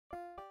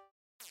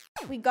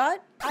We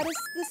got out of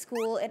the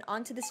school and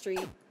onto the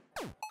street.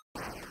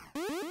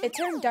 It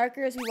turned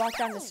darker as we walked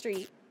down the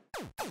street.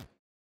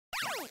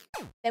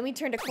 Then we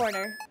turned a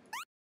corner.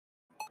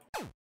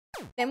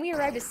 Then we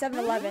arrived at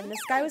 7-Eleven. The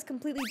sky was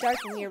completely dark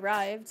when we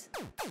arrived.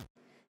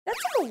 That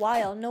took a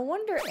while. No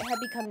wonder it had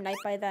become night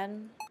by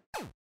then.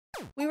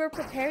 We were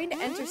preparing to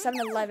enter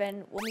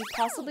 7-Eleven when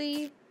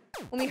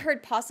we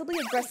heard possibly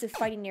aggressive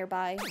fighting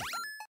nearby.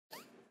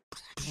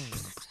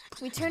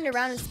 We turned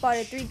around and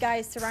spotted 3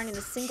 guys surrounding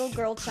a single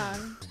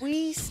girl-chan.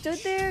 We stood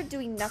there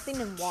doing nothing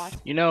and watched.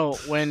 You know,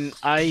 when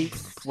I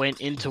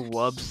went into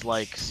Wubs,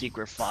 like,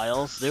 secret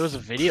files, there was a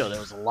video that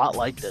was a lot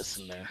like this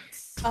in there.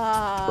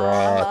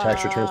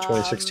 Tax returns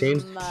 2016?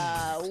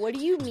 What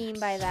do you mean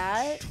by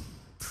that?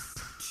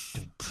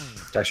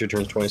 Tax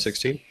returns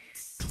 2016?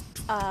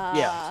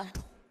 Yeah.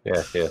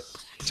 Yeah.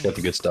 It's got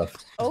the good stuff.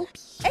 Oh,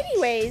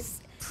 anyways,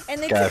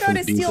 and they Guy took out from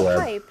a steel Deep Web.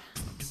 pipe.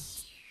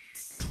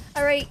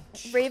 Alright,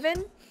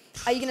 Raven,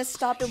 are you gonna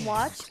stop and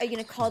watch? Are you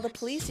gonna call the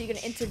police? Or are you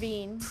gonna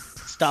intervene?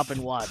 Stop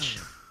and watch.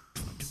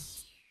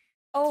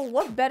 Oh,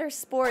 what better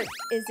sport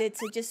is it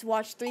to just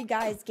watch 3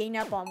 guys gang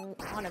up on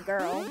a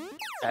girl?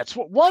 That's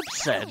what Wubs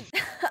said.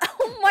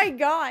 Oh my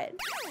god!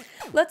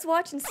 Let's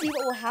watch and see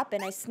what will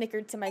happen, I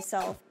snickered to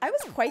myself. I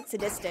was quite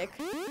sadistic.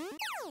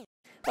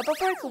 But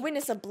before I could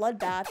witness a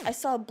bloodbath, I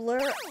saw a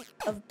blur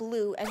of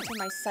blue enter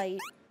my sight.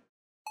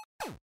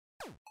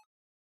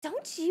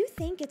 Don't you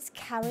think it's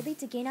cowardly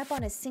to gang up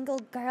on a single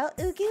girl,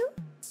 Ugu?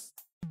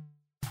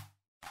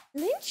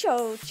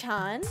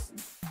 Lincho-chan?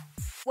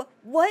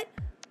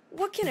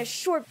 What can a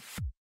short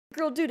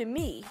girl do to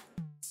me?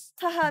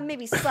 Haha,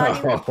 maybe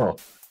slap you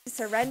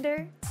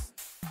surrender?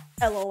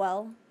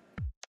 LOL.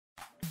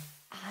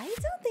 I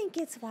don't think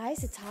it's wise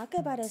to talk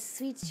about a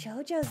sweet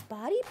shoujo's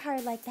body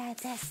part like that,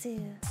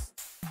 Desu.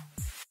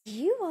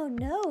 You won't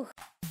know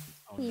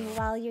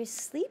while you're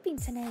sleeping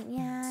tonight,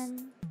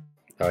 Yan.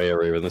 Oh yeah,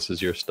 Raven, this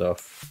is your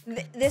stuff.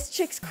 This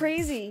chick's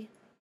crazy.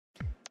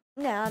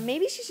 Nah,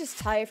 maybe she's just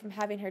tired from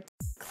having her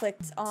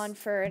clicked on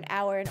for an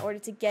hour in order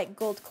to get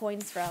gold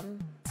coins from.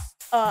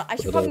 I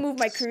should probably move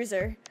my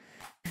cruiser.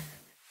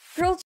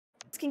 Girl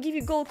can give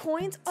you gold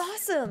coins?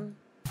 Awesome!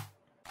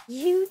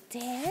 You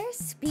dare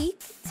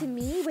speak to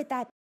me with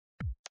that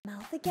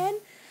mouth again?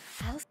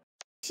 I'll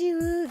you,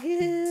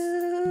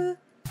 Ugu.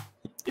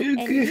 And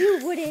you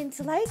wouldn't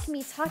like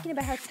me talking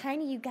about how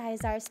tiny you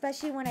guys are,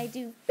 especially when I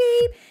do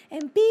beep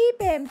and beep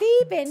and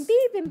beep and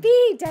beep and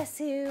beep,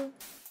 Desu.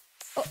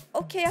 Oh,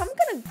 okay, I'm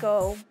gonna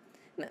go.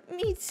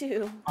 Me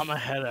too. I'ma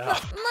head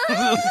out.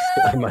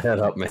 I'm gonna head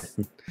up, man.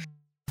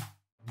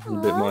 A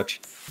bit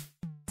much.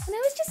 And I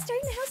was just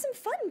starting to have some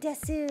fun,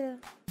 Desu.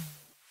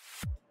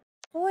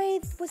 Boy,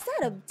 was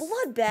that a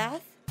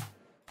bloodbath.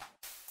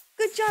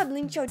 Good job,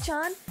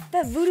 Lincho-chan.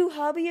 That voodoo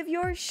hobby of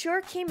yours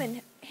sure came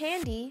in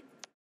handy.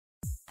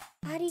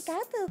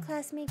 Arigato,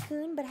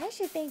 classmate-kun, but I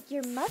should thank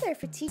your mother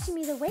for teaching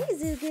me the way,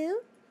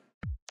 Zugu.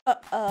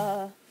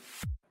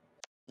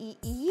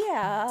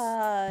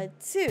 Yeah,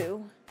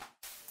 too.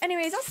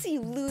 Anyways, I'll see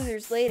you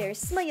losers later.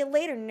 Smell you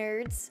later,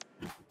 nerds.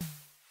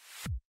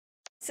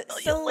 See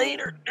you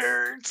later,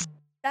 nerds.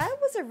 That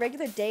was a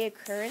regular day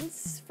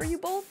occurrence for you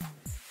both?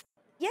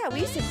 Yeah,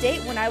 we used to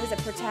date when I was a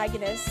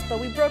protagonist, but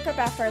we broke up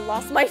after I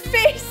lost my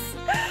face.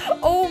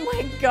 Oh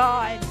my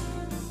god.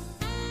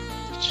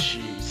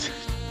 Jeez.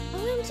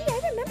 OMG,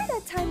 I remember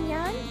that time,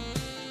 Yan.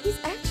 He's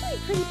actually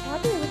pretty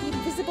popular with the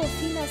invisible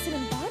female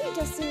student body,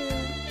 Desu.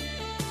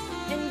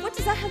 And what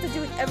does that have to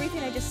do with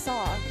everything I just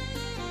saw?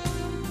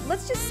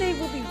 Let's just say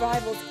we'll be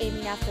rivals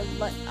aiming after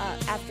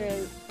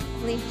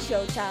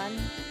Lincho-chan.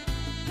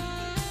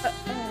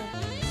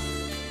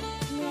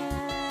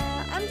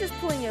 Yeah, I'm just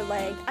pulling your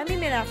leg. I'm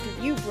aiming after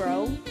you,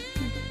 bro.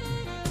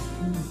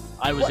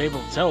 I was able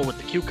to tell with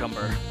the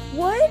cucumber.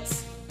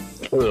 What?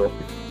 Ugh.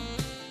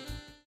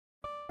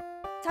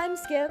 Time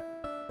skip.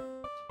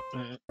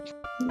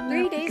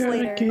 3 days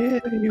later.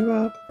 Give you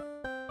up.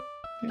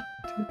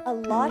 A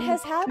lot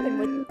has happened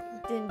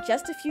within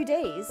just a few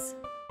days.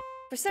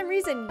 For some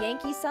reason,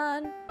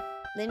 Yankee-san,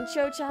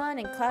 Lincho-chan,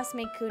 and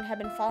classmate-kun have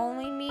been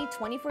following me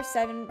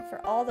 24/7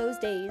 for all those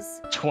days.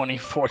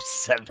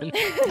 24/7.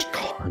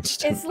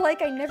 Constant. It's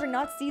like I never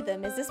not see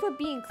them. Is this what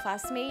being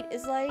classmate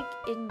is like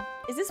in...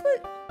 Is this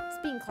what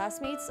being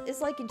classmates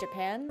is like in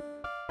Japan?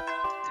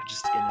 They're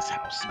just in his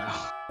house now.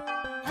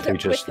 They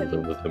just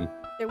live with him.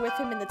 They're with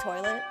him in the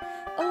toilet.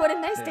 Oh, what a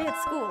nice day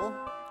at school.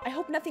 I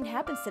hope nothing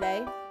happens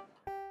today.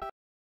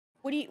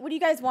 What do you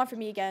guys want from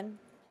me again?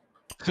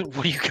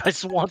 What do you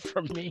guys want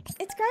from me?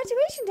 It's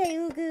graduation day,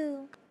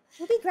 Ugu.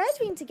 We'll be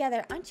graduating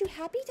together. Aren't you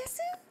happy,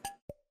 Desu?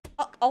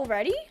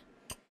 Already?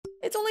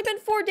 It's only been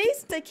 4 days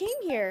since I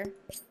came here.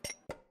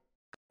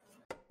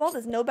 Well,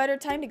 there's no better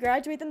time to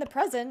graduate than the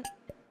present.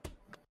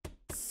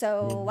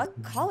 So, what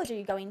college are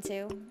you going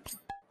to?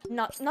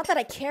 Not that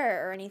I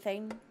care or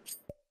anything.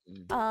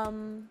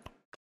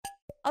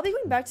 I'll be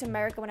going back to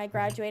America when I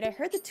graduate. I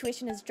heard the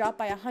tuition has dropped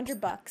by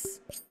 $100.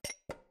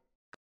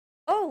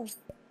 Oh,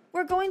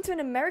 we're going to an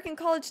American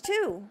college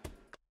too.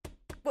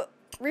 What?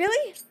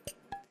 Really?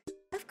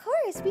 Of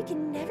course, we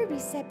can never be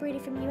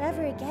separated from you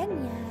ever again,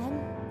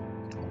 Yan.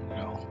 Oh,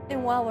 no.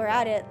 And while we're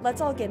at it,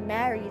 let's all get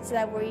married so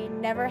that we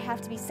never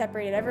have to be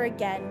separated ever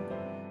again.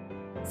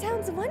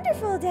 Sounds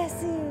wonderful,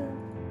 Desu.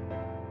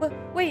 But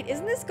wait,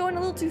 isn't this going a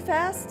little too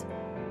fast?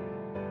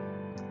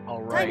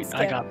 Alright,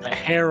 I got the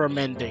harem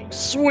ending.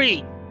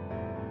 Sweet!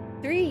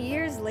 3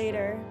 years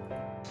later.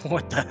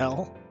 What the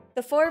hell?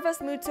 The 4 of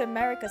us moved to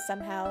America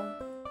somehow.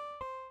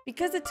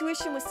 Because the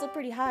tuition was still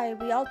pretty high,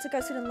 we all took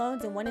out student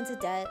loans and went into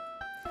debt.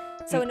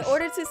 So in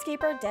order to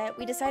escape our debt,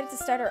 we decided to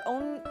start our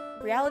own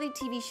reality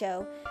TV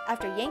show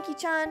after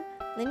Yankee-chan,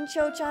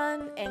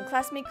 Lin-cho-chan, and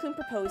classmate Kun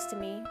proposed to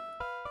me.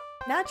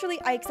 Naturally,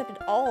 I accepted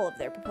all of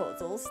their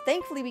proposals.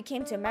 Thankfully, we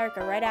came to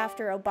America right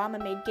after Obama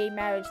made gay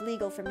marriage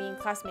legal for me and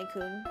classmate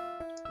Kun.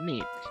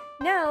 Neat.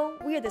 Now,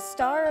 we are the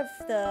star of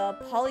the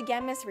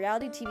polygamous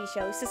reality TV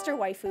show, Sister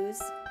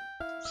Waifus.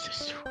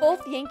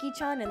 Both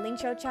Yankee-chan and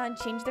Lin-cho-chan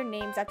changed their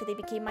names after they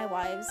became my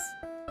wives,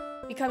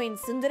 becoming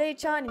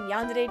Tsundere-chan and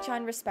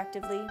Yandere-chan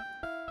respectively.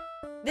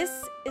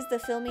 This is the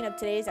filming of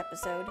today's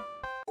episode.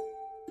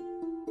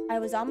 I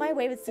was on my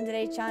way with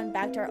Tsundere-chan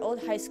back to our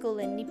old high school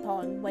in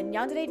Nippon when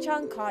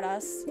Yandere-chan caught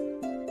us.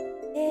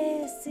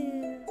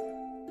 Desu.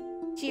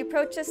 She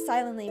approached us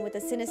silently with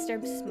a sinister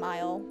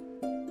smile.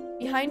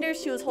 Behind her,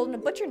 she was holding a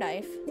butcher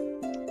knife.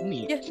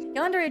 Neat.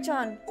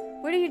 Yandere-chan,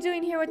 what are you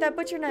doing here with that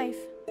butcher knife?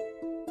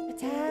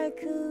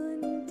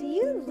 Protag-kun, do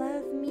you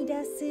love me,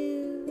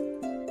 Desu?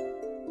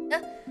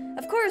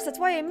 Of course, that's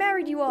why I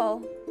married you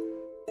all.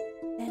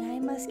 Then I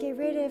must get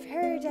rid of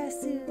her,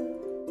 Desu.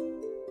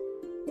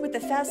 With a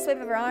fast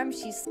swipe of her arm,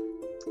 she's...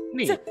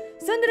 Neat.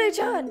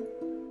 Tsundere-chan!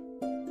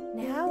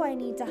 Now I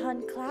need to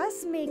hunt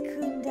classmate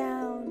Kun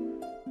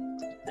down.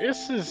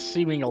 This is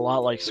seeming a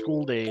lot like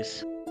school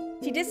days.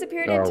 She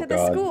disappeared into the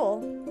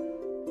school.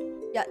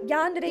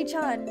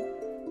 Yandere-chan.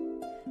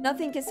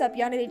 Nothing can stop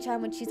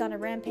Yandere-chan when she's on a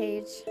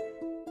rampage.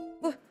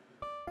 What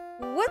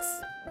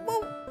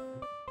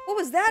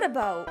was that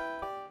about?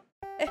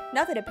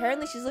 Nothing.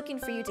 Apparently she's looking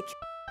for you to kill.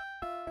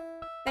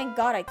 Thank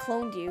God I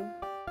cloned you.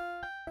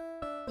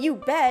 You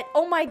bet.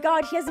 Oh my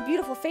God, he has a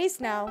beautiful face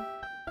now.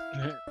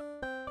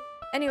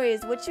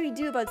 Anyways, what should we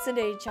do about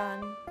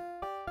Tsundere-chan?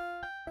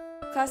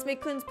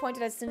 Classmate Kun's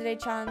pointed at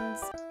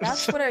Tsundere-chan's.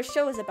 That's what our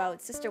show is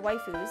about, Sister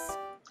Waifus.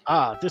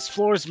 Ah, this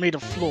floor is made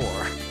of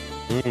floor.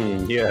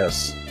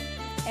 Yes.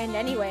 And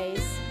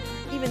anyways,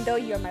 even though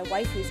you're my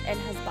waifus and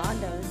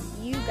husbandos,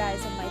 you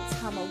guys are my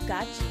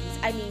tamogachis.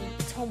 I mean,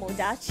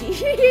 tomodachi.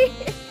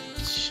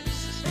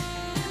 Jesus.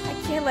 I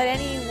can't let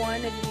any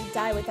one of you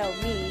die without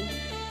me.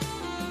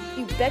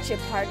 You betcha,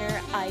 partner,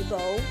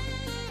 Aibo.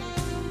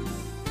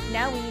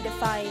 Now we need to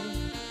find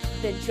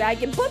the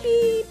dragon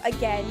puppy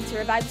again to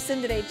revive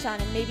Tsundere-chan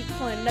and maybe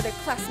clone another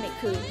classmate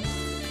Kun.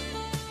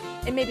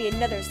 And maybe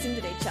another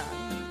Tsundere-chan.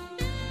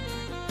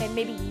 And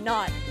maybe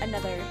not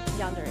another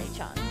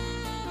Yandere-chan.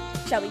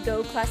 Shall we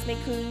go, classmate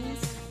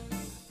Kuns?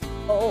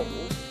 Oh.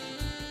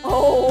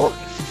 Oh.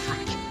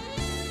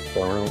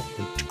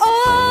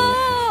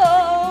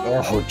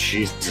 Oh! Oh,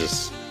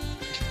 Jesus.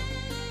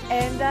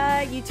 And,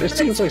 you turn This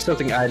seems like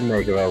something I'd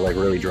make if I was, like,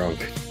 really drunk.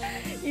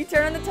 You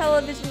turn on the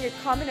television, your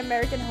common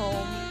American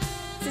home.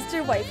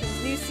 Sister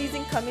Waifus, new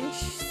season coming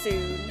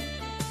soon.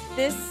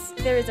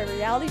 There is a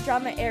reality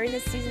drama airing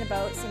this season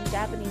about some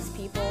Japanese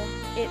people.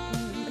 It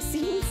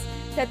seems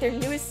that their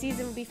newest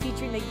season will be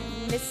featuring the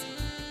mystic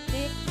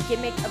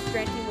gimmick of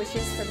granting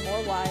wishes for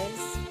more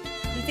wives.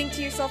 You think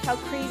to yourself how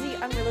crazy,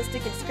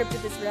 unrealistic, and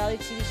scripted this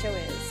reality TV show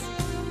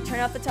is. Turn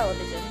off the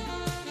television.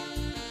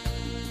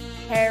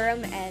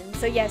 Harem end.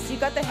 So yes, you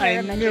got the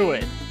harem ending. I knew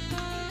it.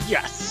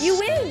 Yes. You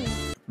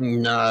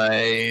win!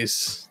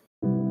 Nice.